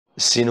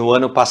Se no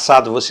ano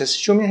passado você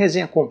assistiu minha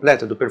resenha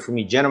completa do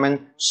perfume Gentleman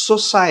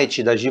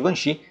Society da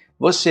Givenchy,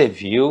 você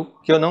viu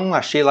que eu não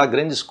achei lá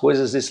grandes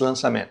coisas desse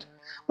lançamento.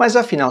 Mas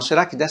afinal,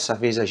 será que dessa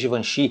vez a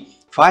Givenchy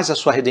faz a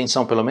sua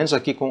redenção, pelo menos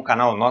aqui com o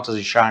canal Notas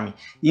de Charme,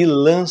 e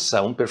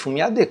lança um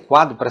perfume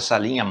adequado para essa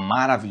linha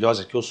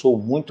maravilhosa que eu sou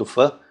muito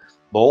fã?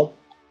 Bom,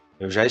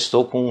 eu já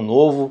estou com um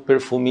novo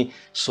perfume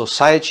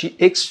Society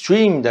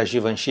Extreme da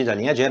Givenchy, da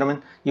linha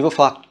Gentleman, e vou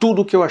falar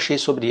tudo o que eu achei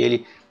sobre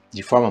ele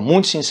de forma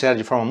muito sincera,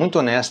 de forma muito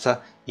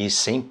honesta e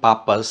sem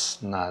papas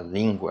na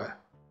língua.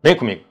 Vem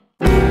comigo!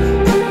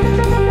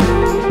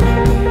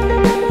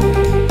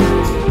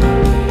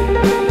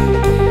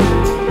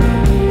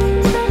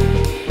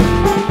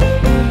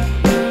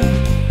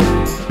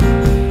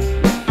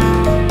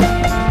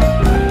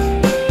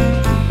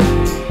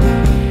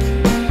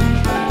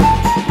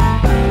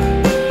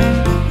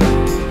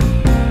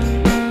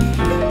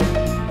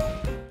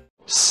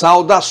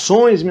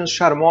 Saudações, meus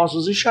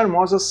charmosos e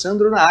charmosas,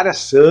 Sandro na área,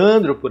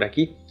 Sandro por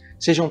aqui.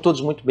 Sejam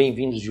todos muito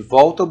bem-vindos de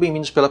volta ou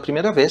bem-vindos pela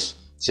primeira vez,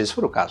 se esse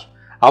for o caso,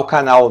 ao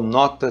canal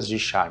Notas de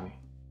Charme.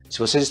 Se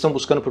vocês estão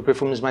buscando por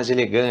perfumes mais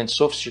elegantes,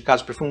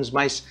 sofisticados, perfumes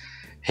mais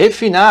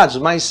refinados,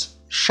 mais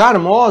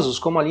charmosos,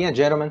 como a linha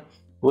Gentleman,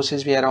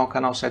 vocês vieram ao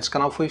canal certo. Esse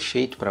canal foi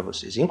feito para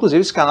vocês.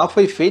 Inclusive, esse canal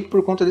foi feito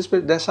por conta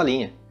dessa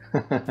linha.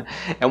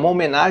 É uma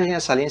homenagem a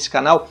essa linha, esse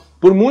canal.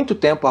 Por muito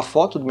tempo, a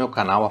foto do meu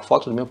canal, a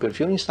foto do meu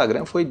perfil no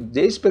Instagram foi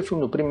desse perfume,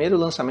 no primeiro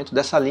lançamento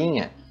dessa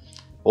linha.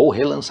 Ou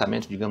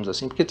relançamento, digamos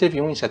assim, porque teve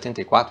um em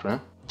 74,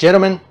 né?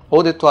 Gentleman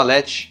Eau de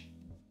Toilette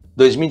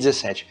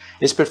 2017.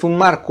 Esse perfume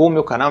marcou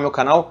meu canal. Meu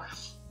canal,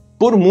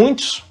 por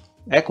muitos,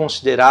 é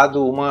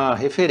considerado uma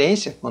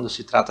referência quando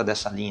se trata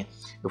dessa linha.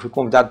 Eu fui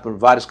convidado por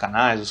vários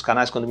canais, os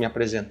canais quando me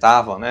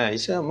apresentavam, né?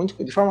 Isso é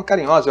muito de forma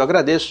carinhosa, eu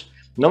agradeço.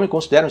 Não me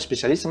considero um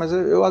especialista, mas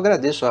eu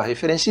agradeço a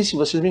referência, e se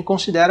vocês me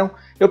consideram,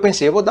 eu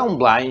pensei, eu vou dar um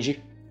blind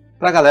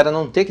para a galera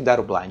não ter que dar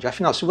o blind.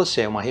 Afinal, se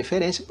você é uma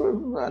referência,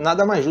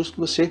 nada mais justo que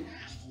você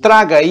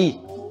traga aí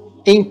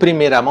em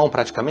primeira mão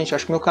praticamente.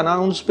 Acho que o meu canal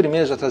é um dos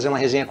primeiros a trazer uma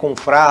resenha com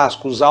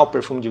frasco, usar o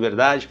perfume de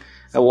verdade.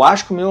 Eu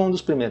acho que o meu é um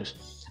dos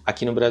primeiros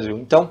aqui no Brasil.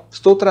 Então,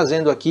 estou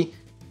trazendo aqui,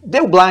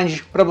 dê o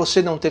blind para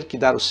você não ter que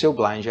dar o seu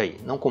blind aí,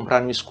 não comprar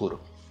no escuro.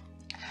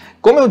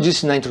 Como eu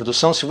disse na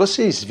introdução, se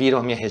vocês viram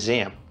a minha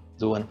resenha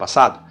do ano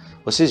passado,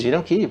 vocês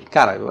viram que,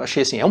 cara, eu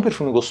achei assim, é um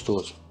perfume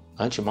gostoso.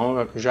 Antemão,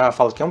 eu já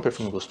falo que é um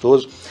perfume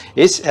gostoso.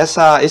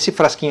 Esse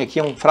frasquinho aqui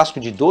é um frasco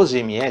de 12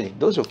 ml,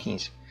 12 ou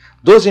 15?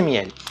 12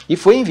 ml. E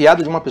foi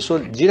enviado de uma pessoa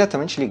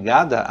diretamente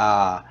ligada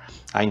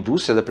à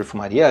indústria da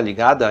perfumaria,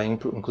 ligada,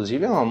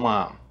 inclusive, a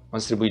uma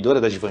distribuidora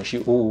da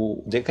Givenchy.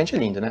 O Decant é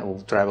lindo, né? O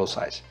Travel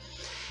Size.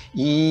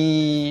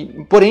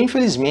 Porém,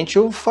 infelizmente,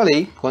 eu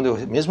falei, quando eu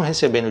mesmo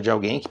recebendo de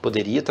alguém que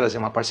poderia trazer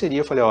uma parceria,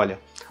 eu falei, olha,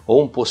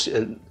 ou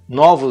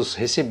novos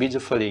recebidos,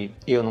 eu falei,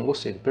 eu não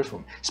gostei do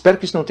perfume. Espero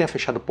que isso não tenha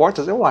fechado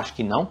portas, eu acho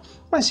que não,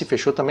 mas se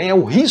fechou também é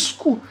o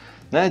risco,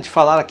 né, de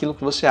falar aquilo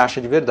que você acha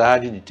de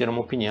verdade, de ter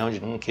uma opinião, de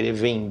não querer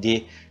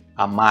vender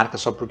a marca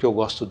só porque eu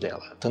gosto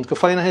dela. Tanto que eu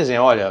falei na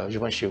resenha, olha,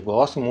 Givenchy, eu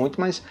gosto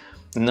muito, mas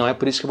não é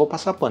por isso que eu vou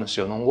passar pano,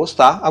 se eu não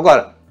gostar.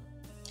 Agora,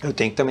 eu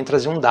tenho que também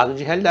trazer um dado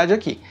de realidade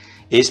aqui.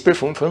 Esse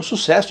perfume foi um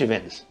sucesso de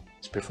vendas.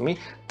 Esse perfume,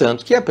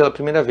 tanto que pela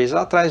primeira vez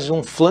ela traz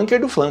um flanker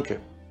do flanker,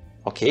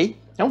 ok?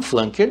 É um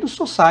flanker do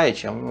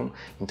Society,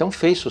 então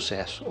fez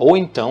sucesso. Ou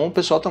então o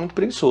pessoal está muito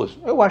preguiçoso.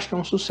 Eu acho que é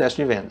um sucesso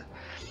de venda.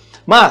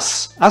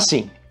 Mas,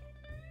 assim,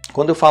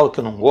 quando eu falo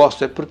que eu não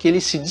gosto, é porque ele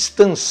se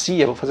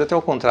distancia, vou fazer até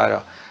o contrário,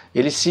 ó,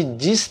 ele se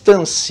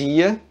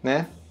distancia,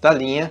 né, da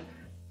linha,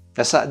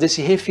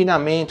 desse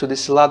refinamento,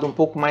 desse lado um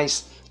pouco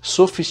mais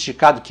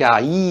sofisticado que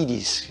a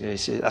íris.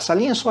 Essa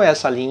linha só é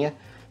essa linha,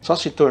 só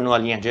se tornou a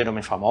linha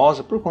Gentleman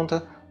famosa por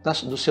conta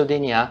do seu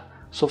DNA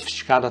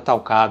sofisticado,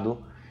 atalcado,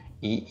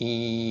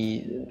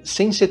 e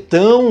sem ser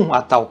tão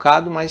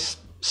atalcado, mas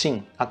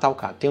sim,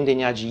 atalcado. Tem um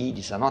DNA de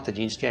íris, a nota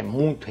de íris que é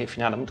muito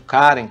refinada, muito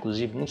cara,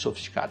 inclusive, muito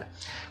sofisticada.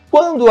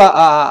 Quando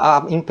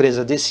a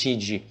empresa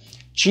decide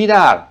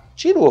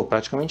tirou,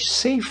 praticamente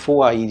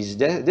ceifou a íris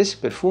desse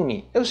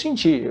perfume,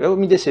 eu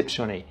me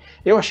decepcionei.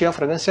 Eu achei a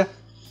fragrância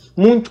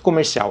muito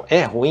comercial.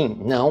 É ruim?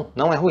 Não,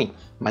 não é ruim,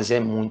 mas é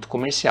muito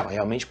comercial.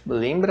 Realmente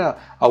lembra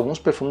alguns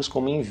perfumes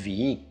como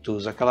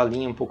Invictus, aquela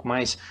linha um pouco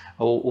mais,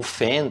 o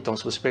Phantom,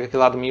 se você pega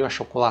aquele lado meio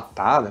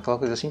achocolatado, aquela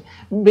coisa assim,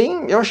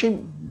 eu achei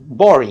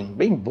boring,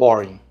 bem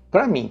boring,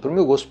 para mim, para o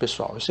meu gosto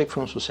pessoal. Eu sei que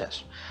foi um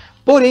sucesso.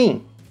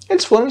 Porém,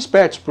 eles foram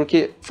espertos,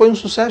 porque foi um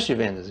sucesso de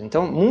vendas.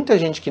 Então, muita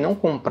gente que não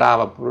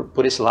comprava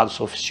por esse lado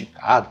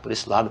sofisticado, por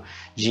esse lado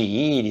de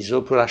íris,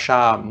 ou por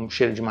achar um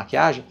cheiro de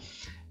maquiagem,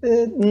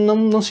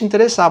 não se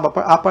interessava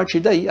a partir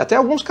daí. Até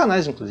alguns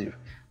canais, inclusive,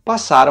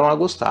 passaram a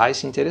gostar e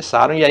se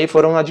interessaram, e aí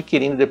foram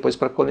adquirindo depois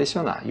para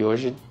colecionar. E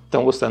hoje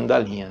estão gostando da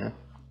linha, né?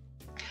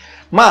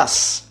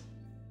 Mas,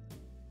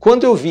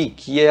 quando eu vi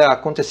que ia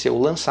acontecer o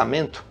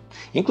lançamento,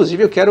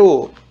 inclusive eu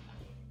quero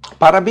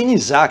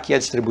parabenizar aqui a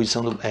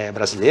distribuição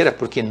brasileira,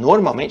 porque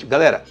normalmente,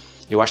 galera,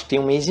 eu acho que tem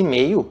 1 mês e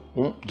meio,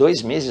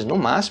 2 meses no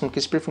máximo, que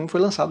esse perfume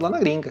foi lançado lá na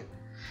gringa.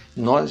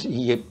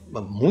 E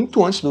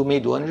muito antes do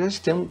meio do ano já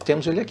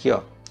temos ele aqui,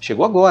 ó.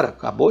 Chegou agora,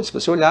 acabou. Se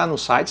você olhar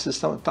nos sites,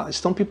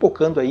 estão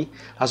pipocando aí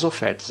as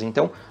ofertas.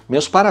 Então,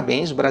 meus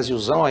parabéns,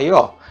 Brasilzão aí,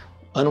 ó.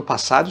 Ano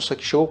passado, isso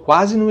aqui chegou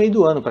quase no meio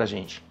do ano pra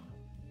gente.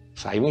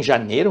 Saiu em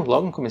janeiro,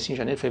 logo no comecinho de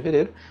janeiro,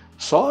 fevereiro.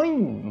 Só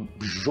em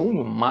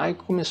junho, maio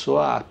começou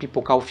a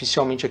pipocar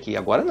oficialmente aqui.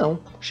 Agora não,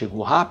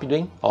 chegou rápido,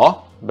 hein?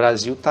 Ó, o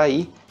Brasil tá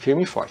aí,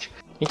 firme e forte.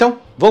 Então,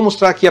 vou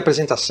mostrar aqui a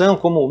apresentação,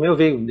 como o meu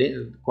veio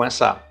com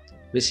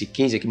esse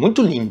case aqui,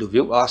 muito lindo,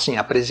 viu? Assim,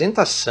 a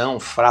apresentação,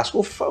 frasco,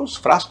 os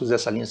frascos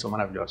dessa linha são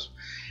maravilhosos.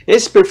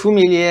 Esse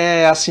perfume ele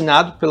é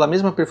assinado pela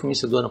mesma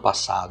perfumista do ano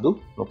passado,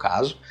 no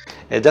caso.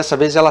 Dessa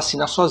vez ela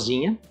assina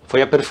sozinha,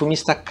 foi a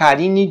perfumista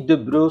Karine de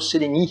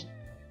Brossereny.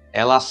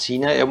 Ela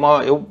assina,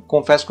 eu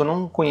confesso que eu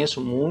não conheço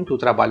muito o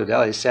trabalho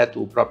dela,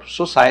 exceto o próprio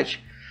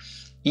Society,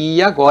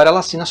 e agora ela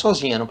assina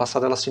sozinha. Ano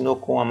passado ela assinou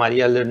com a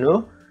Maria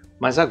Lernoux,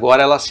 mas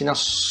agora ela assina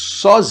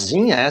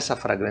sozinha essa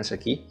fragrância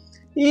aqui.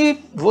 E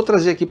vou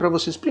trazer aqui para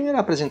vocês primeiro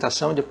a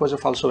apresentação e depois eu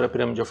falo sobre a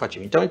pirâmide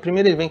olfativa. Então,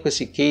 primeiro ele vem com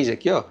esse case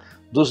aqui, ó,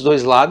 dos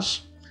dois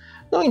lados.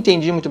 Não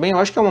entendi muito bem, eu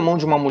acho que é uma mão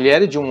de uma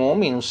mulher e de um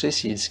homem, não sei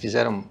se eles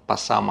quiseram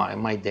passar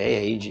uma ideia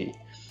aí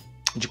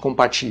de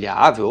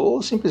compartilhável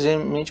ou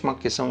simplesmente uma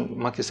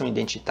questão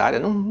identitária,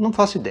 não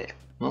faço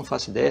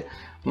ideia,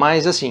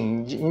 mas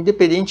assim,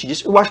 independente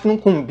disso, eu acho que não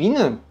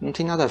combina, não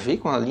tem nada a ver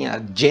com a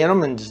linha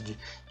Gentleman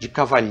de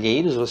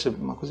cavalheiros,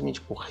 uma coisa meio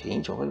de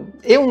corrente,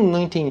 eu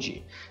não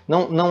entendi,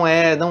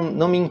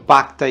 não me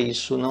impacta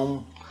isso,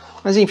 não,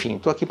 mas enfim,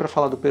 tô aqui para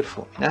falar do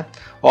perfume, né?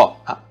 Ó,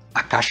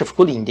 a caixa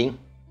ficou linda, hein?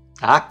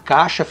 A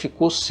caixa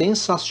ficou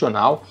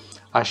sensacional.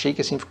 Achei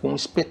que assim ficou um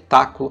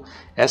espetáculo,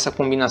 essa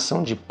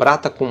combinação de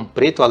prata com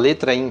preto, a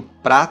letra em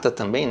prata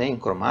também, né, em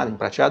cromado, em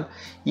prateado,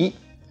 e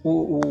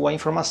a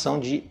informação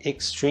de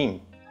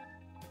Extreme.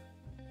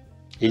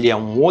 Ele é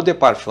um eau de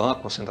parfum, a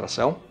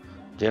concentração,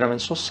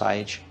 geralmente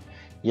Society,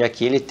 e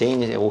aqui ele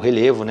tem o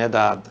relevo, né,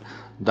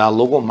 da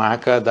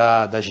logomarca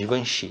da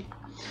Givenchy.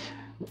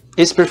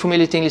 Esse perfume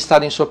ele tem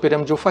listado em sua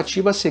pirâmide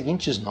olfativa as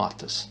seguintes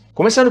notas.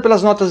 Começando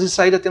pelas notas de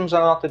saída, temos a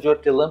nota de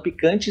hortelã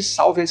picante,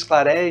 sálvia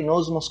esclaré e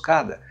noz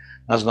moscada.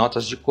 Nas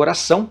notas de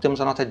coração, temos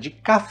a nota de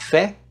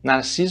café,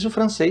 narciso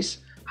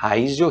francês,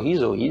 raiz de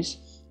orris ou iris,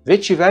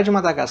 vetiver de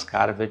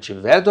Madagascar,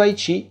 vetiver do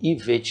Haiti e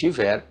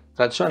vetiver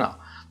tradicional.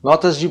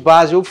 Notas de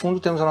base ou fundo,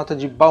 temos a nota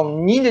de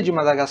baunilha de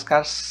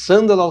Madagascar,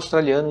 sândalo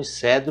australiano e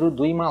cedro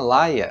do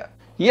Himalaia.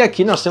 E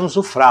aqui nós temos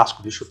o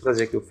frasco, deixa eu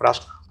trazer aqui o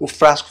frasco. O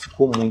frasco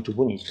ficou muito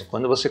bonito.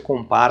 Quando você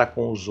compara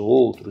com os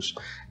outros,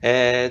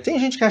 tem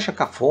gente que acha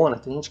cafona,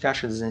 tem gente que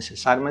acha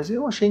desnecessário, mas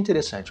eu achei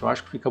interessante, eu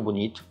acho que fica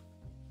bonito.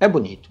 É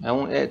bonito,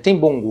 tem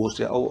bom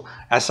gosto.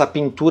 Essa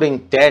pintura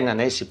interna,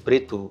 né, esse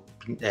preto,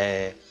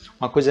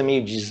 uma coisa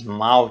meio de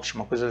esmalte,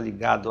 uma coisa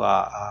ligada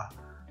a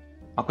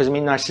uma coisa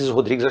meio Narciso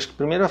Rodrigues. Acho que o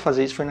primeiro a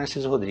fazer isso foi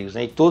Narciso Rodrigues,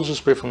 né? E todos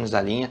os perfumes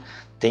da linha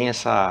têm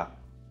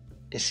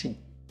esse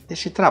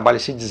trabalho,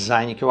 esse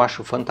design que eu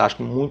acho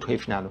fantástico, muito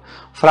refinado.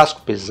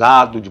 Frasco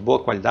pesado, de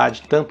boa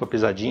qualidade, tampa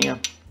pesadinha.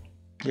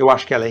 Eu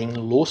acho que ela é em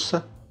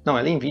louça. Não,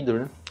 ela é em vidro,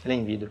 né? Ela é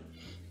em vidro.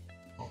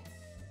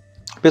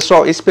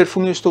 Pessoal, esse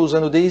perfume eu estou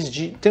usando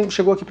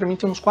chegou aqui para mim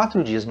tem uns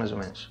 4 dias mais ou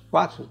menos.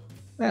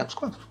 Uns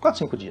 4,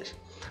 5 dias.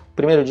 O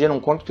primeiro dia não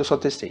conto porque eu só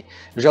testei.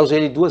 Eu já usei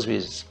ele 2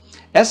 vezes.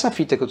 Essa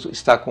fita que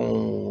está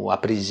com a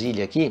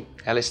presilha aqui,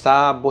 ela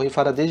está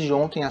borrifada desde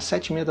ontem às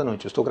 7h30 da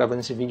noite. Eu estou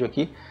gravando esse vídeo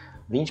aqui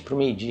 20 para o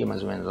meio-dia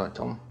mais ou menos, ó.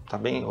 Então tá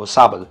bem, ou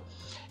sábado.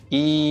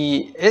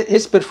 E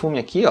esse perfume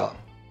aqui, ó,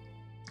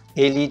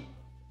 ele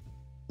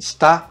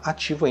está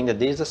ativo ainda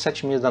desde as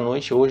 7h30 da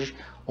noite, hoje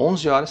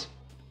 11 horas.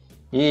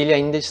 E ele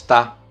ainda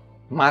está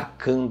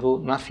marcando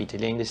na fita,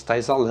 ele ainda está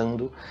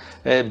exalando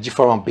de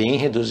forma bem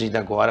reduzida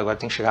agora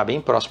tem que chegar bem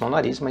próximo ao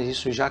nariz, mas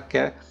isso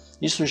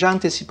já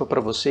antecipa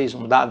para vocês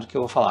um dado que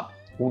eu vou falar.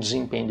 O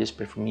desempenho desse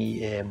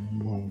perfume é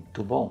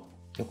muito bom.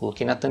 Eu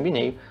coloquei na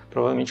thumbnail,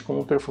 provavelmente como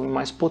o perfume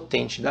mais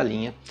potente da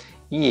linha,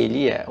 e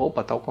ele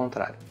tá ao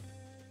contrário.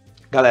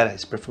 Galera,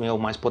 esse perfume é o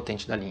mais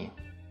potente da linha,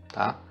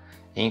 tá?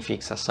 Em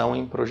fixação e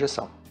em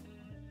projeção.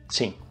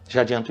 Sim, já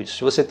adianto isso.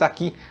 Se você está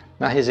aqui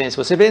na resenha, se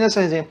você veio nessa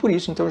resenha por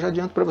isso, então eu já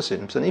adianto para você,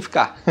 não precisa nem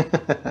ficar.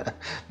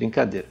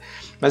 Brincadeira.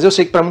 Mas eu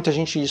sei que para muita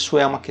gente isso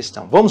é uma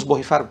questão. Vamos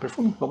borrifar o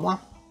perfume? Vamos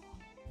lá?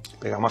 Vou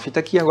pegar uma fita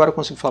aqui e agora eu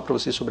consigo falar para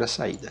vocês sobre a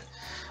saída.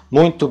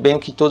 Muito bem o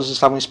que todos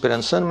estavam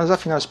esperando, Sandro, mas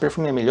afinal esse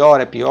perfume é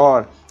melhor, é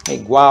pior, é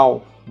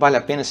igual, vale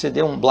a pena, você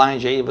deu um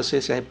blind aí, você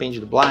se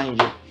arrepende do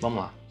blind, vamos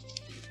lá.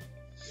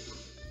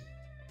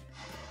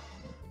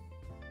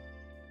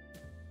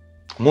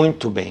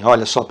 Muito bem,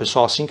 olha só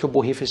pessoal, assim que eu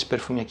borrifo esse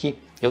perfume aqui,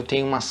 eu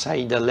tenho uma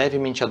saída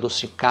levemente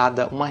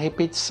adocicada, uma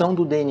repetição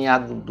do DNA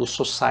do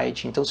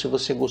Society, então se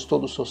você gostou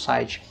do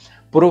Society,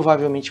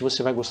 provavelmente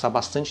você vai gostar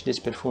bastante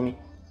desse perfume.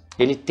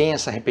 Ele tem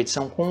essa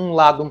repetição com um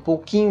lado um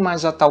pouquinho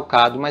mais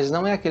atalcado, mas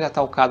não é aquele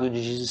atalcado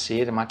de giz de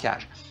cera,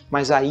 maquiagem.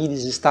 Mas a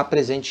íris está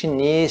presente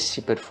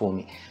nesse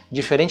perfume,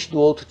 diferente do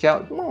outro que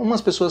umas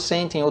pessoas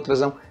sentem,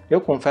 outras não. Eu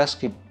confesso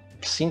que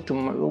sinto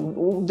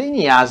o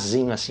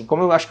DNAzinho assim,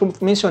 como eu acho que eu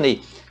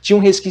mencionei. Tinha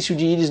um resquício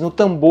de íris no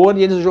tambor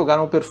e eles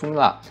jogaram o perfume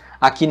lá.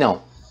 Aqui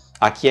não.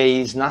 Aqui a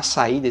íris na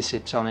saída,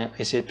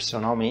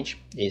 excepcionalmente,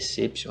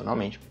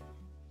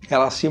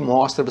 ela se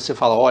mostra, você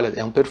fala, olha,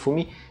 é um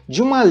perfume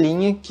de uma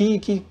linha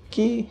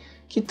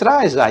que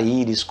traz a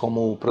íris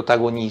como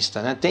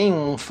protagonista, né? Tem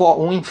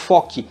um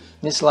enfoque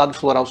nesse lado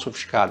floral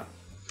sofisticado.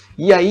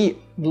 E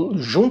aí,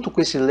 junto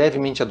com esse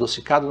levemente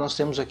adocicado, nós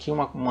temos aqui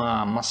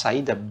uma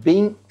saída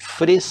bem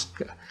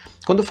fresca.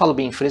 Quando eu falo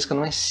bem fresca,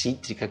 não é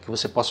cítrica, que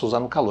você possa usar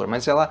no calor,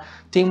 mas ela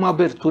tem uma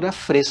abertura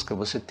fresca,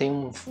 você tem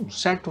um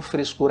certo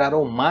frescor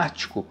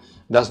aromático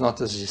das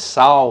notas de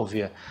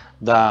sálvia,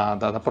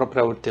 da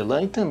própria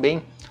hortelã e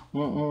também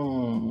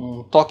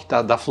um toque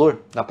da flor,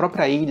 da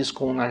própria íris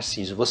com o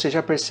narciso. Você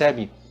já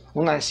percebe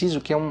o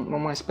narciso, que é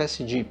uma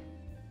espécie de...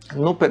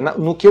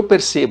 No que eu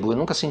percebo, eu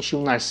nunca senti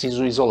um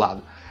narciso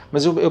isolado,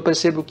 mas eu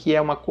percebo que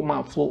é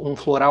um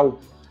floral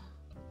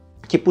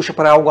que puxa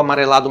para algo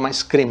amarelado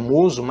mais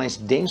cremoso, mais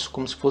denso,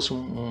 como se fosse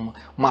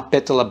uma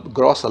pétala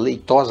grossa,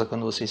 leitosa,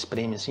 quando você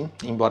espreme assim,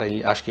 embora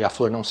acho que a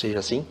flor não seja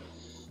assim,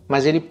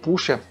 mas ele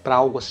puxa para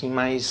algo assim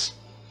mais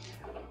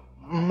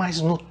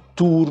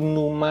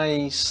noturno,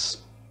 mais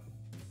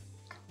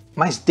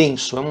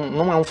denso,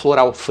 não é um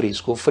floral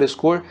fresco. O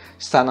frescor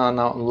está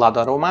no lado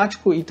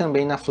aromático e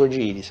também na flor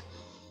de íris.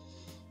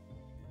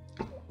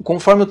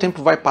 Conforme o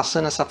tempo vai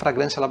passando, essa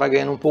fragrância ela vai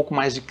ganhando um pouco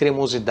mais de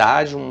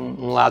cremosidade,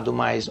 um lado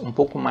um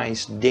pouco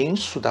mais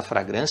denso da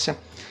fragrância.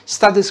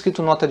 Está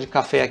descrito nota de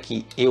café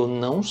aqui, eu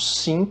não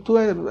sinto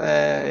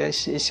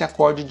esse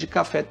acorde de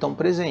café tão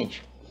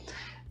presente.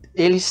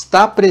 Ele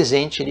está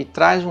presente, ele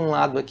traz um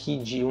lado aqui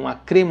de uma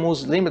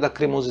cremosidade, lembra da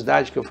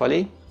cremosidade que eu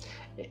falei?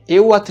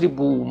 Eu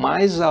atribuo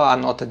mais a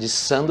nota de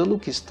sândalo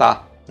que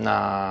está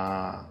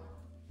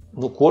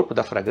no corpo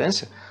da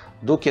fragrância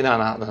do que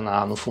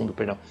no fundo,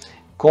 perdão,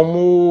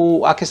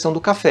 como a questão do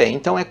café.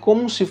 Então é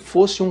como se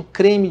fosse um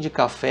creme de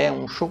café,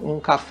 um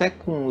café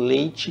com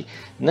leite,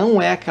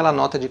 não é aquela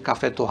nota de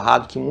café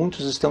torrado que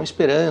muitos estão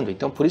esperando.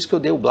 Então por isso que eu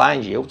dei o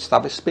blind, eu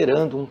estava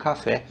esperando um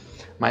café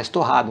mais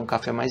torrado, um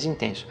café mais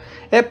intenso.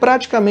 É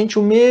praticamente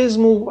o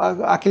mesmo,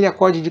 aquele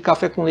acorde de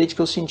café com leite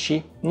que eu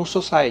senti no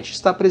Society.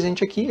 Está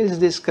presente aqui, eles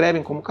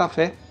descrevem como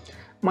café,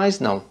 mas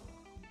não.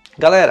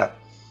 Galera,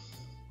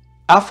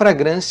 a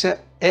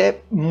fragrância é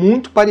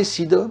muito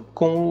parecida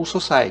com o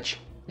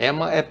Society.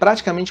 É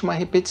praticamente uma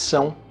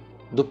repetição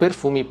do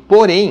perfume,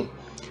 porém,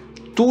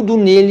 tudo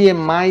nele é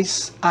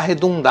mais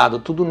arredondado,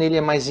 tudo nele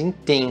é mais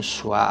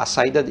intenso. A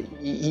saída...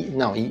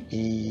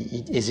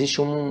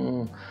 existe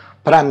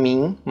para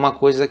mim, uma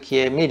coisa que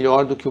é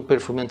melhor do que o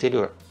perfume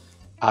anterior.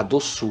 A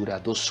doçura. A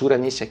doçura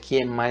nesse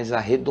aqui é mais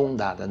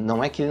arredondada.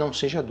 Não é que ele não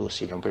seja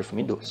doce, ele é um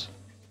perfume doce.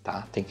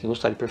 Tá? Tem que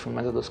gostar de perfume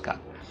mais adocicado.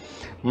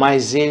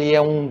 Mas ele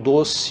é um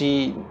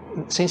doce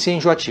sem ser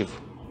enjoativo.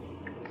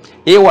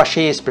 Eu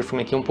achei esse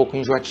perfume aqui um pouco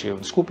enjoativo.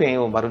 Desculpem aí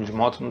o barulho de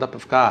moto, não dá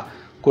pra ficar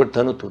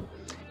cortando tudo.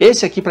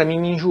 Esse aqui pra mim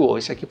me enjoou.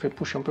 Esse aqui foi,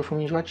 puxa, um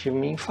perfume enjoativo,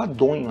 meio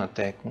enfadonho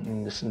até,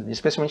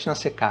 especialmente na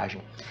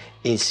secagem.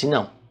 Esse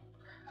não,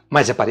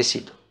 mas é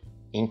parecido.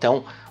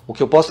 Então, o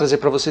que eu posso trazer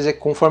para vocês é que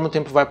conforme o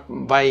tempo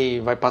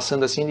vai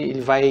passando assim,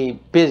 ele vai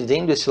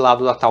perdendo esse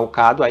lado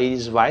atalcado, a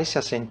íris vai se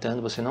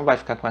assentando, você não vai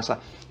ficar com essa...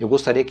 Eu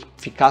gostaria que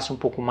ficasse um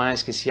pouco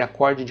mais, que esse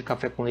acorde de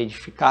café com leite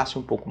ficasse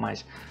um pouco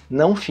mais.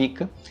 Não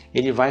fica,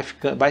 ele vai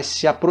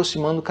se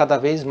aproximando cada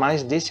vez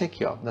mais desse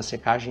aqui, ó, da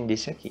secagem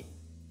desse aqui.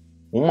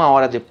 Uma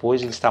hora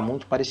depois ele está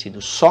muito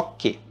parecido, só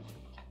que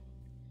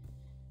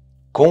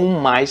com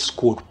mais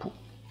corpo.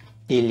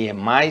 Ele é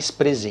mais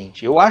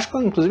presente. Eu acho que,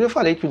 inclusive, eu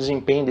falei que o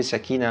desempenho desse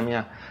aqui na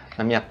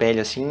minha pele,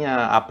 assim,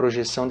 a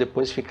projeção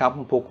depois ficava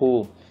um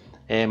pouco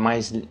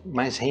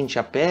mais rente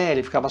à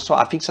pele, ficava só,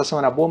 a fixação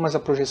era boa, mas a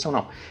projeção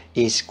não.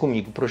 Esse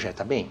comigo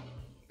projeta bem.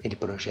 Ele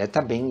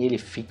projeta bem e ele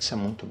fixa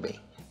muito bem.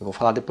 Eu vou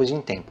falar depois em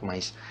tempo,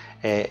 mas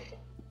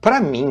para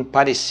mim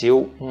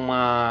pareceu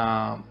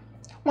uma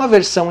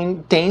versão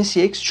intensa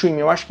e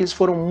extreme. Eu acho que eles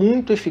foram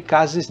muito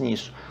eficazes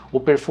nisso. O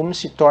perfume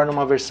se torna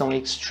uma versão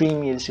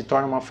extreme, ele se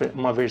torna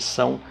uma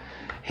versão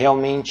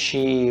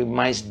realmente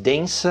mais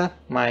densa,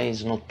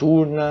 mais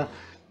noturna.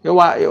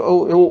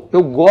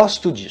 Eu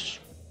gosto disso.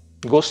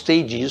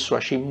 Gostei disso,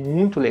 achei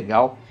muito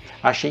legal.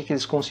 Achei que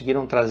eles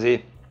conseguiram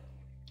trazer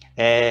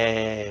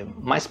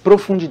mais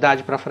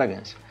profundidade para a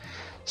fragrância.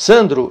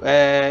 Sandro,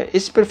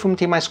 esse perfume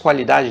tem mais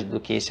qualidade do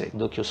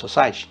que o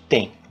Society?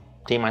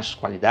 Tem mais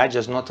qualidade,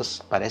 as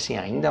notas parecem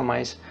ainda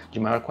mais de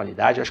maior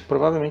qualidade. Eu acho que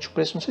provavelmente o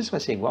preço, não sei se vai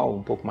ser igual ou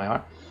um pouco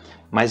maior,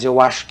 mas eu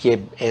acho que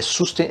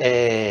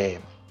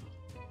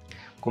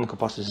como que eu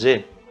posso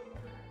dizer?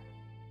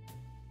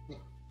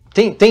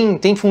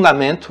 Tem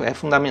fundamento, é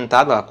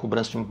fundamentado a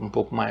cobrança de um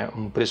pouco maior,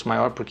 um preço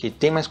maior, porque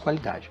tem mais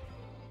qualidade.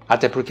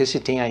 Até porque se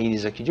tem a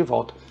íris aqui de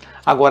volta.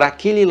 Agora,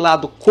 aquele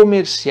lado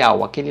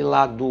comercial, aquele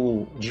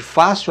lado de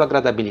fácil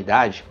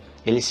agradabilidade,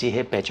 ele se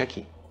repete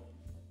aqui.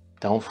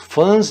 Então,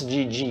 fãs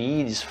de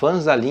íris,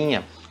 fãs da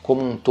linha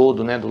como um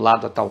todo, né, do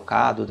lado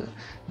atalcado,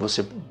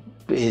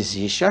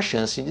 existe a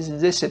chance de se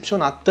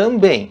decepcionar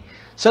também.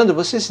 Sandro,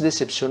 você se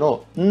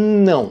decepcionou?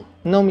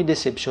 Não me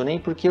decepcionei,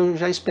 porque eu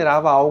já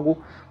esperava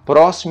algo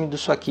próximo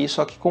disso aqui,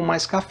 só que com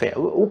mais café.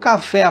 O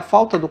café, a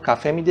falta do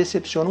café me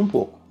decepciona um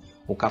pouco.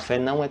 O café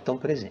não é tão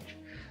presente.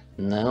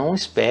 Não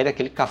espere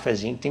aquele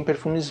cafezinho. Tem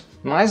perfumes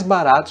mais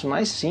baratos,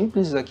 mais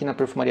simples aqui na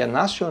perfumaria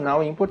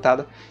nacional e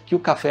importada, que o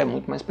café é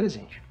muito mais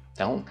presente.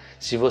 Então,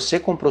 se você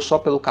comprou só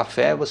pelo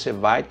café, você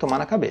vai tomar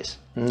na cabeça.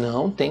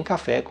 Não tem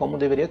café como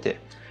deveria ter.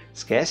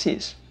 Esquece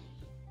isso.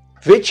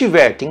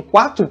 Vetiver, tem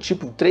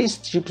 3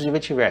 tipos de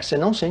vetiver. Você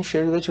não sente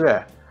cheiro de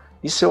vetiver.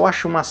 Isso eu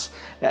acho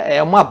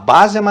uma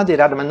base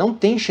amadeirada, mas não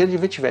tem cheiro de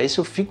vetiver.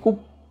 Isso eu fico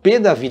pé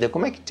da vida.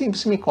 Como é que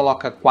você me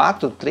coloca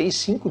 4, 3,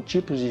 5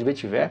 tipos de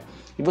vetiver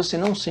e você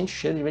não sente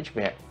cheiro de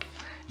vetiver?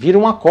 Vira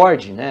um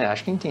acorde, né?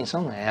 Acho que a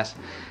intenção não é essa.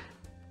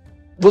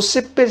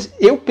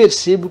 Eu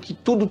percebo que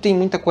tudo tem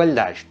muita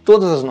qualidade,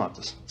 todas as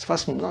notas. Você fala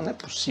assim, não é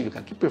possível,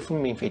 cara, que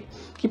perfume bem feito,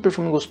 que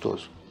perfume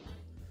gostoso.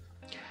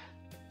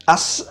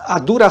 A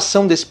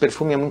duração desse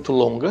perfume é muito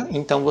longa,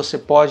 então você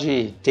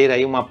pode ter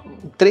aí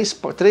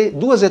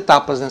 2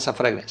 etapas nessa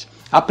fragrância.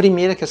 A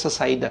primeira, que é essa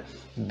saída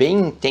bem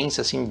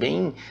intensa, assim,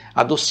 bem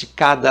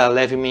adocicada,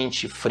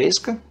 levemente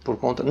fresca, por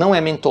conta, não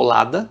é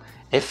mentolada,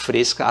 é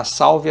fresca. A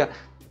sálvia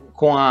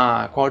com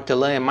a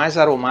hortelã é mais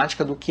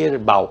aromática do que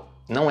herbal.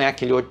 Não é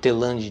aquele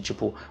hortelã de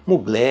tipo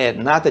mugler,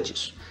 nada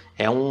disso.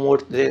 É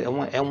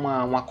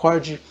um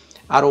acorde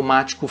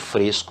aromático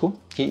fresco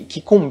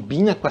que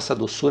combina com essa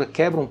doçura,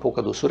 quebra um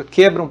pouco a doçura,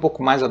 quebra um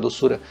pouco mais a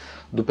doçura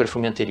do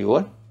perfume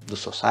anterior, do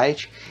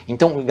Society.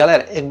 Então,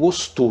 galera, é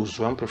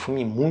gostoso, é um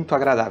perfume muito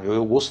agradável,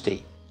 eu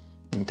gostei.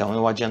 Então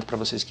eu adianto para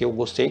vocês que eu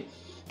gostei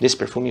desse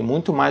perfume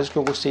muito mais do que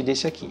eu gostei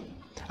desse aqui.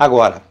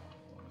 Agora,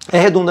 é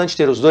redundante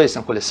ter os dois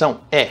na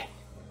coleção? É.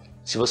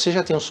 Se você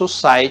já tem o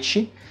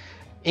Society,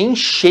 em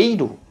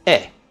cheiro,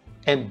 é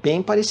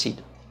bem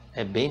parecido.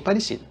 É bem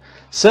parecido.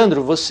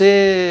 Sandro,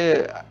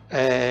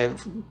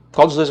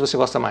 qual dos dois você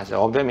gosta mais?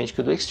 Obviamente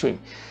que o do Extreme.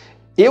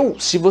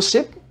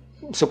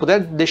 Se eu puder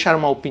deixar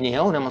uma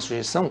opinião, né, uma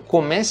sugestão,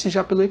 comece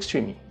já pelo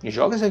Extreme e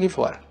joga esse aqui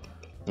fora.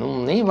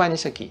 Nem vai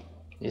nesse aqui.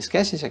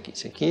 Esquece esse aqui.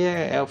 Esse aqui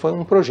foi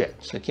um projeto.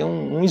 Esse aqui é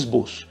um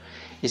esboço.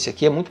 Esse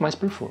aqui é muito mais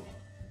perfume.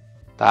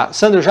 Tá?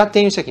 Sandro, eu já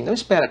tenho esse aqui. Então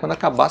espera, quando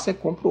acabar você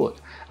compra o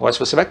outro. Agora, se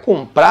você vai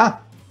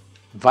comprar,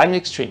 vai no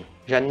Extreme.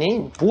 Já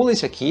nem pula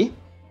esse aqui.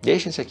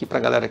 Deixa esse aqui pra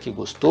galera que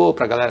gostou,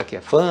 pra galera que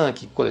é fã,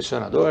 que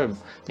colecionador,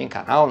 tem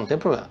canal, não tem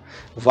problema.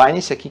 Vai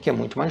nesse aqui que é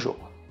muito mais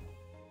jogo.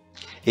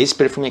 Esse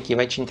perfume aqui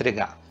vai te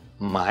entregar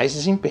mais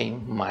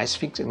desempenho,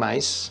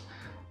 mais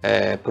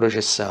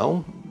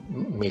projeção,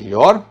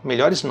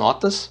 melhores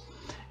notas,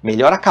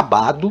 melhor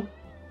acabado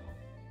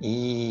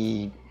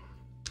e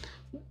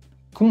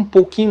com um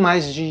pouquinho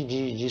mais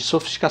de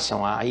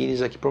sofisticação. A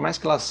íris aqui, por mais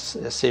que ela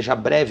seja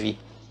breve,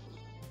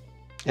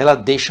 ela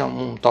deixa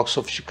um toque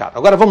sofisticado.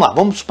 Agora vamos lá,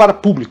 vamos para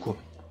público.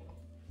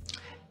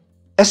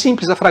 É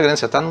simples a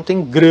fragrância, tá? Não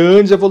tem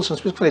grandes evoluções.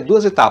 Por isso que eu falei,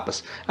 2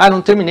 etapas. Ah,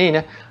 não terminei,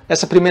 né?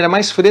 Essa primeira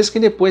mais fresca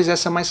e depois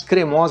essa mais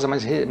cremosa,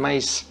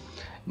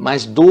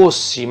 mais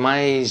doce,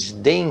 mais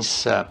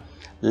densa,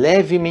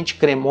 levemente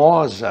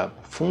cremosa,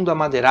 fundo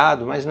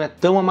amadeirado, mas não é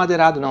tão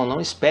amadeirado não.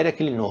 Não espere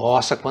aquele,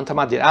 nossa, quanta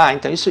madeira. Ah,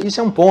 então isso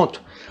é um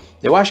ponto.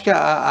 Eu acho que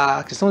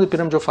a questão da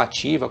pirâmide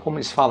olfativa, como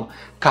eles falam,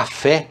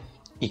 café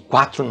e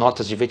 4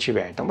 notas de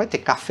vetiver. Então vai ter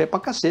café pra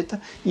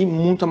caceta e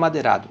muito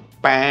amadeirado.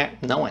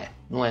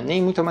 Não é nem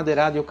muito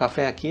amadeirado e o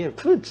café aqui é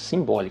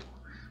simbólico.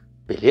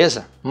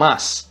 Beleza?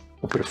 Mas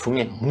o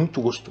perfume é muito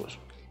gostoso.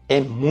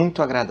 É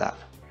muito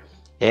agradável.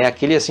 É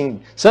aquele assim,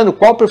 Sandro,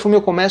 qual perfume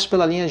eu começo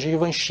pela linha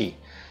Givenchy?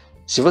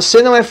 Se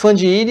você não é fã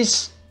de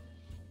íris,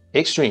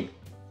 Extreme,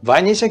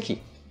 vai nesse aqui.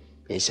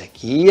 Esse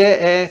aqui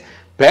é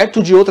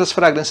perto de outras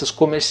fragrâncias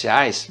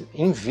comerciais,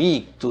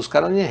 Invictus,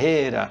 Carolina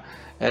Herrera,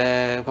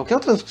 qualquer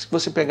outra que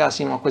você pegar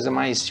assim, uma coisa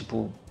mais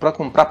tipo para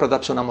comprar para dar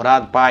pro seu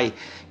namorado, pai,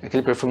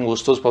 aquele perfume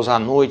gostoso para usar à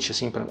noite,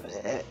 assim,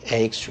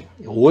 é Extreme.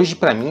 Hoje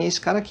para mim é esse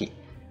cara aqui.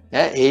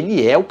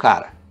 Ele é o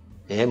cara.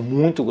 É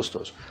muito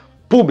gostoso.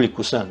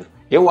 Público, Sandro,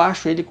 eu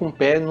acho ele com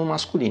pé no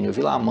masculino. Eu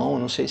vi lá a mão,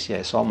 não sei se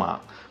é só uma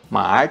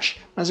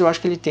arte, mas eu acho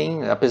que ele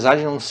tem, apesar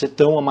de não ser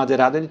tão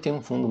amadeirado, ele tem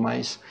um fundo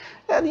mais...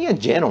 É a linha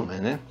Gentleman,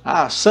 né?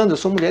 Ah, Sandro, eu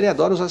sou mulher e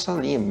adoro usar essa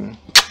linha.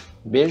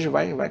 Beijo,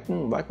 vai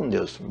com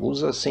Deus.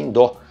 Usa sem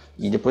dó.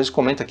 E depois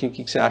comenta aqui o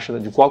que você acha,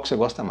 de qual que você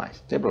gosta mais.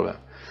 Não tem problema.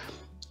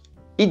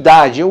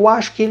 Idade, eu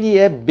acho que ele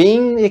é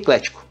bem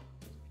eclético.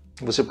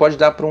 Você pode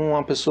dar para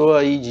uma pessoa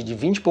aí de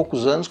 20 e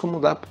poucos anos, como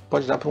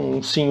pode dar para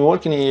um senhor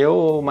que nem eu,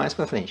 ou mais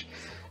para frente.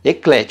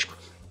 Eclético.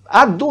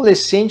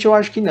 Adolescente eu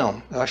acho que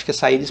não. Eu acho que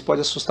essa íris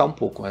pode assustar um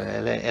pouco.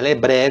 Ela é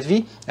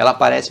breve, ela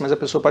aparece, mas a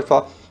pessoa pode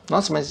falar,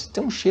 nossa, mas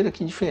tem um cheiro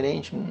aqui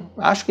diferente.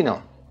 Acho que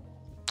não.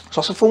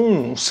 Só se for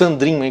um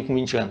Sandrinho aí com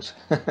 20 anos.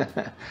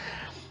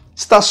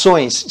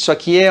 Estações, isso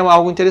aqui é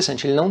algo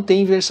interessante, ele não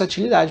tem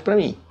versatilidade para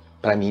mim.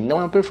 Para mim não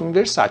é um perfume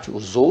versátil.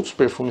 Os outros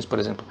perfumes, por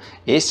exemplo,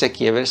 esse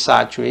aqui é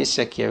versátil, esse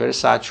aqui é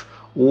versátil,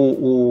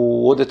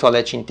 o Eau de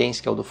Toilette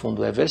Intense, que é o do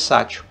fundo, é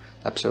versátil,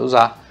 dá para você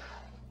usar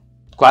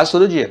quase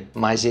todo dia,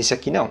 mas esse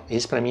aqui não.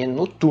 Esse para mim é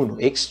noturno,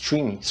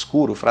 extreme,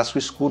 escuro, frasco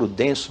escuro,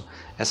 denso.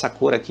 Essa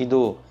cor aqui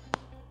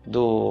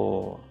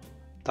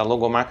da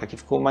logomarca aqui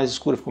ficou mais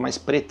escura, ficou mais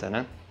preta,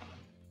 né?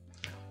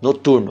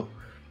 Noturno.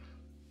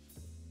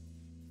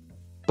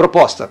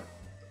 Proposta.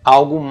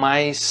 algo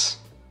mais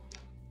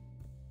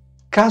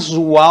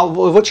casual.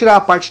 Eu vou tirar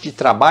a parte de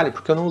trabalho,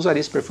 porque eu não usaria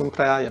esse perfume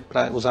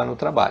para usar no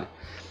trabalho.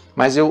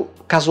 Mas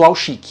casual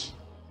chique.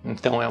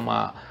 Então é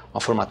uma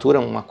formatura,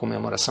 uma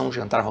comemoração, um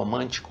jantar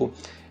romântico.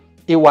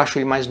 Eu acho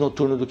ele mais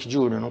noturno do que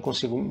diurno. Eu não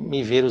consigo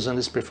me ver usando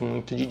esse perfume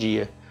muito de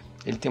dia.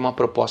 Ele tem uma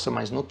proposta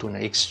mais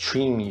noturna.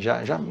 Extreme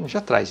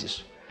já traz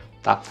isso.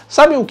 Tá?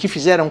 Sabe o que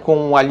fizeram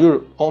com o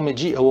Allure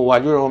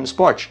Home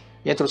Sport?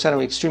 E aí trouxeram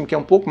o Extreme, que é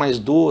um pouco mais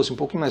doce, um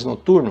pouquinho mais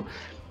noturno.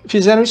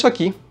 Fizeram isso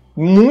aqui.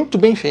 Muito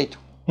bem feito.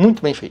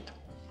 Muito bem feito.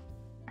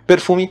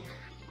 Perfume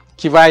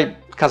que vai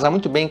casar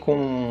muito bem com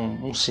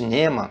um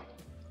cinema.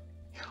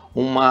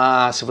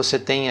 Se você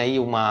tem aí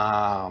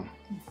uma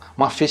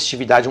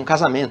festividade, um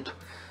casamento.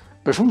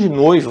 Perfume de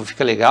noivo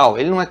fica legal,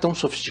 ele não é tão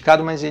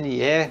sofisticado, mas ele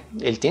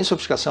tem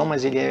sofisticação,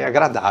 mas ele é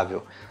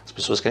agradável. As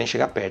pessoas querem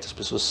chegar perto, as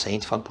pessoas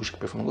sentem e falam, puxa, que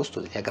perfume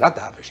gostoso. Ele é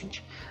agradável,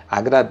 gente. A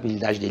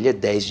agradabilidade dele é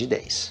 10 de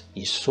 10.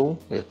 Isso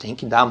eu tenho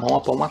que dar a mão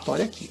à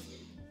palmatória aqui.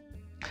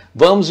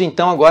 Vamos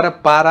então agora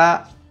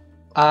para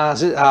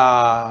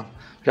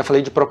já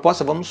falei de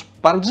proposta, vamos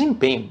para o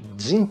desempenho.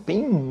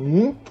 Desempenho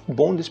muito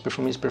bom desse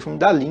perfume. Esse perfume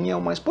da linha é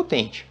o mais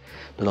potente,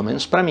 pelo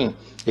menos para mim.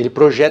 Ele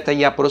projeta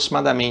aí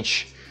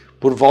aproximadamente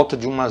por volta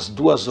de umas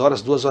 2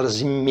 horas, 2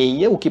 horas e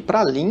meia, o que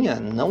para a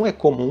linha não é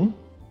comum.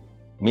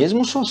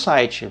 Mesmo o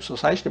Society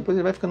depois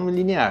ele vai ficando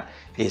linear.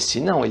 Esse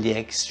não, ele é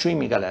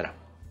extreme, galera.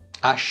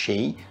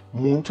 Achei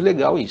muito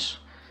legal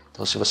isso.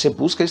 Então se você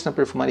busca isso na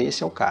perfumaria,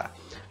 esse é o cara.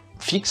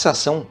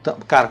 Fixação,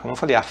 cara, como eu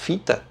falei, a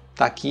fita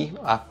tá aqui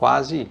há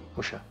quase,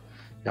 poxa,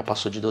 já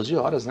passou de 12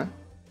 horas, né?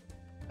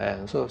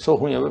 Eu sou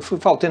ruim, eu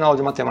faltei na aula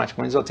de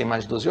matemática, mas eu tenho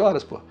mais de 12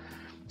 horas, pô.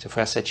 Você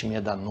foi às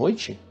 7h30 da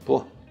noite,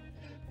 pô.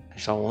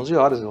 São 11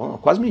 horas,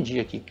 quase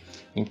meio-dia aqui.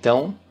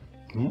 Então,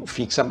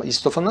 fixa, isso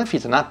estou falando na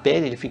fita. Na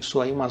pele, ele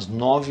fixou aí umas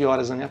 9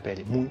 horas na minha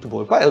pele. Muito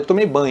boa. Eu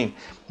tomei banho,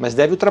 mas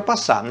deve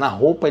ultrapassar. Na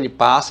roupa ele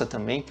passa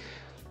também.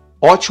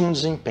 Ótimo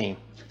desempenho.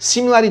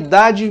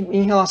 Similaridade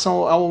em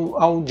relação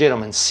ao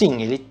Gentleman.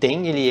 Sim,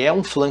 ele é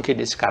um flanker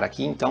desse cara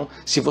aqui. Então,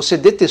 se você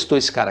detestou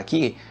esse cara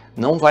aqui,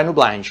 não vai no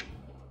blind.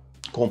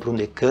 Compra um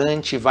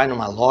decante, vai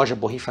numa loja,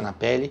 borrifa na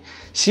pele.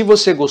 Se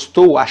você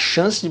gostou, a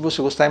chance de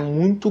você gostar é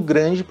muito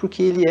grande,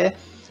 porque ele é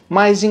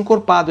mais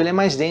encorpado, ele é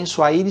mais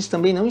denso. A íris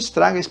também não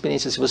estraga a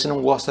experiência se você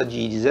não gosta de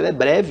íris. Ela é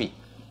breve.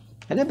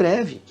 Ela é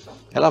breve.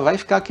 Ela vai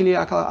ficar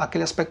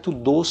aquele aspecto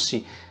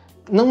doce.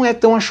 Não é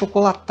tão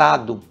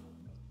achocolatado.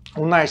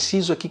 O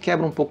narciso aqui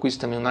quebra um pouco isso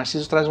também. O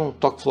narciso traz um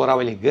toque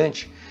floral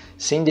elegante,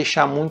 sem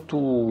deixar muito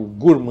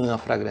gourmand a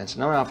fragrância.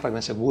 Não é uma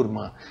fragrância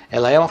gourmand.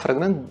 Ela é uma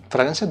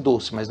fragrância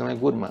doce, mas não é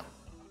gourmand.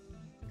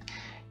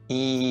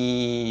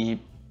 E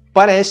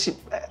parece...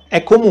 é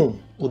comum.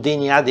 O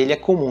DNA dele é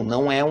comum,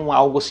 não é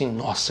algo assim,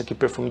 nossa, que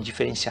perfume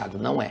diferenciado,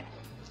 não é.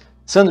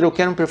 Sandro, eu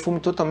quero um perfume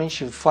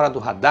totalmente fora do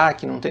radar,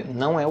 que não tem...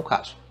 Não é o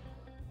caso.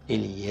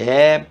 E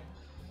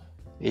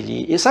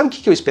sabe o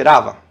que eu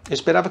esperava? Eu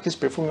esperava que esse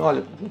perfume,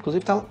 olha,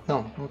 inclusive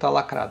não tá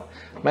lacrado,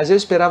 mas eu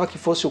esperava que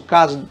fosse o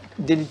caso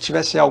dele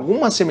tivesse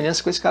alguma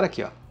semelhança com esse cara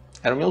aqui, ó.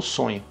 Era o meu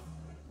sonho.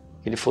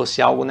 Que ele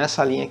fosse algo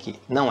nessa linha aqui.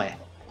 Não é,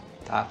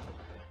 tá?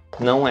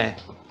 Não é.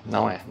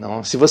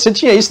 Se você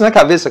tinha isso na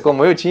cabeça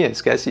como eu tinha,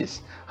 esquece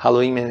isso.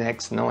 Halloween Man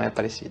X não é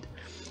parecido.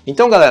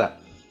 Então, galera,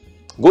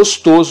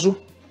 gostoso,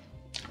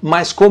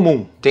 mas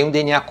comum. Tem um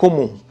DNA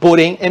comum,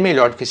 porém é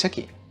melhor do que esse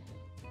aqui.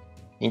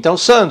 Então,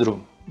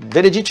 Sandro,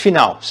 veredito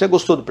final. Você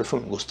gostou do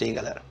perfume? Gostei,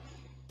 galera.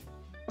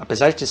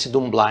 Apesar de ter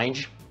sido um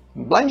blind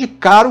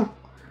caro,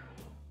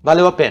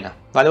 valeu a pena.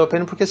 Valeu a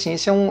pena porque assim,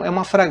 esse é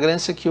uma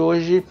fragrância que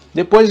hoje...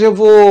 Depois eu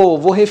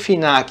vou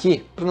refinar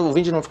aqui, para o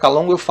vídeo não ficar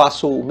longo, eu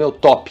faço o meu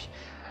top.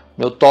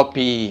 Meu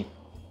top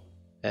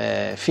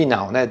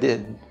final, né?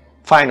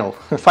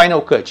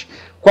 Final cut.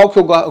 Qual que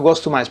eu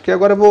gosto mais? Porque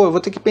agora eu vou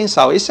ter que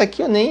pensar. Esse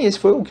aqui esse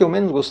foi o que eu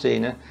menos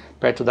gostei, né?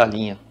 Perto da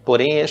linha.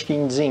 Porém, acho que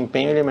em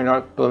desempenho ele é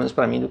melhor, pelo menos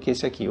para mim, do que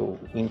esse aqui, o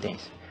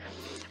Intense.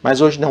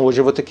 Mas hoje não, hoje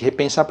eu vou ter que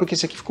repensar porque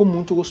esse aqui ficou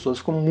muito gostoso,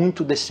 ficou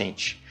muito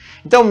decente.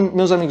 Então,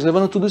 meus amigos,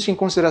 levando tudo isso em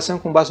consideração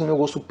com base no meu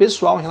gosto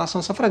pessoal em relação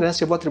a essa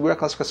fragrância, eu vou atribuir a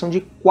classificação de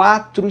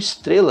 4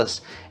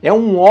 estrelas. É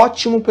um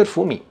ótimo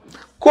perfume.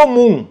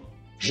 Comum.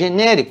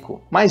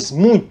 Genérico, mas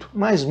muito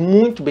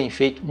bem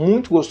feito,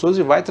 muito gostoso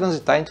e vai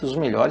transitar entre os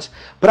melhores.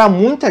 Para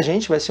muita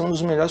gente vai ser um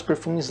dos melhores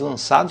perfumes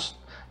lançados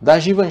da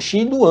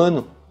Givenchy do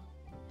ano.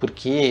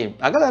 Porque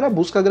a galera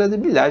busca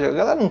agradabilidade, a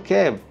galera não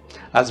quer,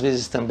 às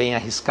vezes, também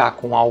arriscar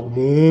com algo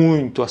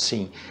muito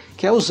assim.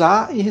 Quer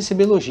usar e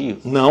receber elogio.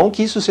 Não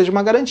que isso seja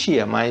uma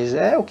garantia, mas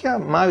é o que a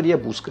maioria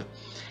busca.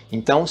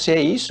 Então, se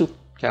é isso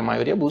que a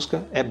maioria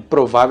busca, é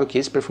provável que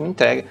esse perfume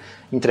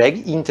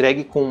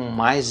entregue com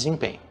mais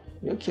desempenho.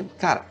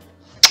 Cara,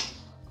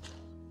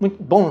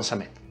 muito bom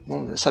lançamento,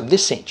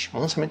 decente, um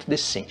lançamento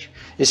decente.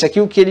 Esse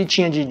aqui, o que ele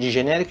tinha de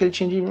genérico, ele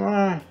tinha de...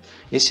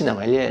 esse não,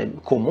 ele é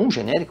comum,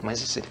 genérico,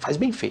 mas ele faz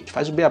bem feito,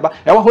 faz o beabá.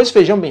 É o arroz e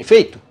feijão bem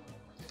feito?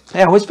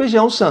 É arroz e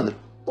feijão, Sandro.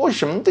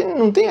 Poxa,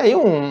 não tem aí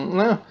como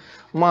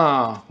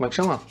é que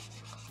chama?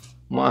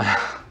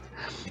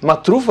 Uma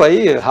trufa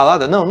aí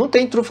ralada? Não, não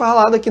tem trufa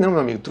ralada aqui não,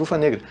 meu amigo, trufa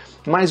negra.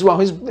 Mas o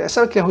arroz,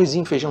 sabe aquele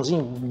arrozinho,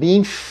 feijãozinho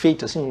bem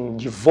feito, assim,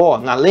 de vó,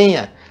 na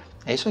lenha?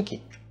 É isso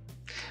aqui.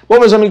 Bom,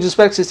 meus amigos,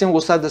 espero que vocês tenham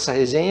gostado dessa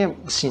resenha,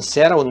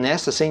 sincera,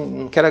 honesta,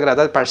 não quero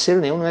agradar de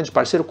parceiro nenhum, não é de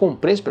parceiro,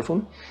 comprei esse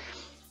perfume.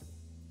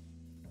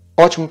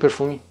 Ótimo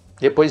perfume.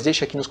 Depois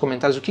deixa aqui nos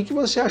comentários o que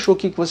você achou, o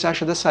que você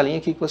acha dessa linha,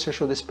 o que você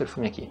achou desse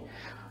perfume aqui.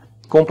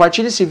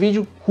 Compartilhe esse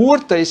vídeo,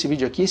 curta esse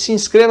vídeo aqui, se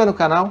inscreva no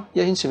canal e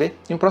a gente se vê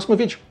em um próximo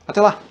vídeo.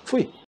 Até lá, fui!